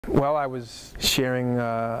Well, I was sharing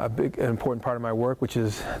an important part of my work, which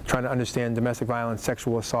is trying to understand domestic violence,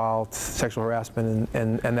 sexual assault, sexual harassment,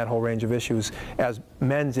 and that whole range of issues as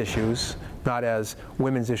men's issues, not as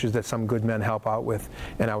women's issues that some good men help out with.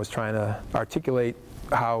 And I was trying to articulate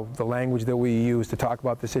how the language that we use to talk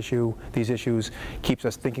about this issue, these issues, keeps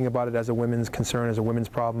us thinking about it as a women's concern, as a women's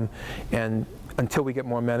problem. And until we get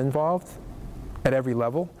more men involved at every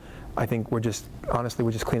level, I think honestly,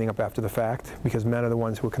 we're just cleaning up after the fact, because men are the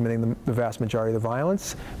ones who are committing the vast majority of the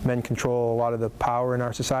violence. Men control a lot of the power in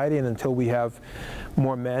our society, and until we have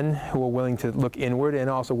more men who are willing to look inward and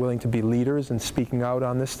also willing to be leaders and speaking out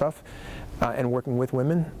on this stuff and working with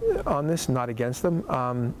women on this, not against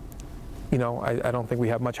them, you know, I don't think we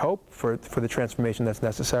have much hope for the transformation that's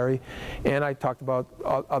necessary. And I talked about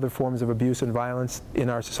other forms of abuse and violence in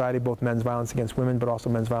our society, both men's violence against women, but also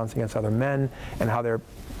men's violence against other men, and how they're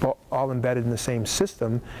all embedded in the same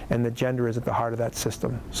system, and that gender is at the heart of that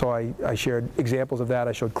system. So I shared examples of that.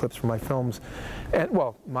 I showed clips from my films, and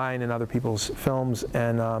well, mine and other people's films,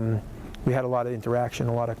 and we had a lot of interaction,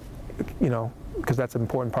 a lot of, you know, because that's an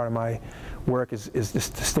important part of my work is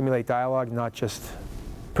just to stimulate dialogue, not just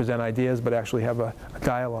present ideas, but actually have a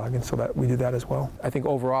dialogue, and so that we do that as well. I think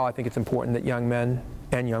overall, I think it's important that young men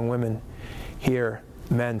and young women hear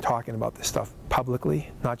men talking about this stuff publicly,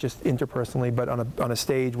 not just interpersonally, but on a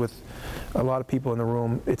stage with a lot of people in the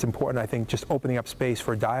room. It's important, I think, just opening up space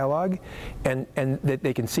for dialogue, and that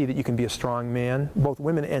they can see that you can be a strong man. Both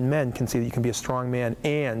women and men can see that you can be a strong man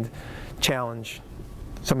and challenge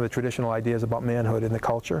some of the traditional ideas about manhood in the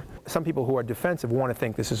culture. Some people who are defensive want to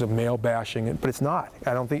think this is a male bashing, but it's not.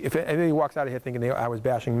 I don't think, if anybody walks out of here thinking I was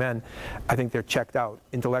bashing men, I think they're checked out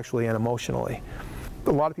intellectually and emotionally.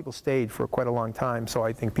 A lot of people stayed for quite a long time, so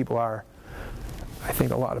I think a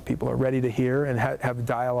lot of people are ready to hear and have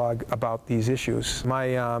dialogue about these issues.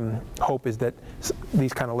 My hope is that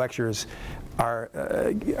these kind of lectures are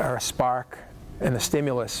a spark and a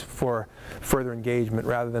stimulus for further engagement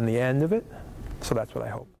rather than the end of it. So that's what I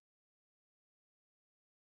hope.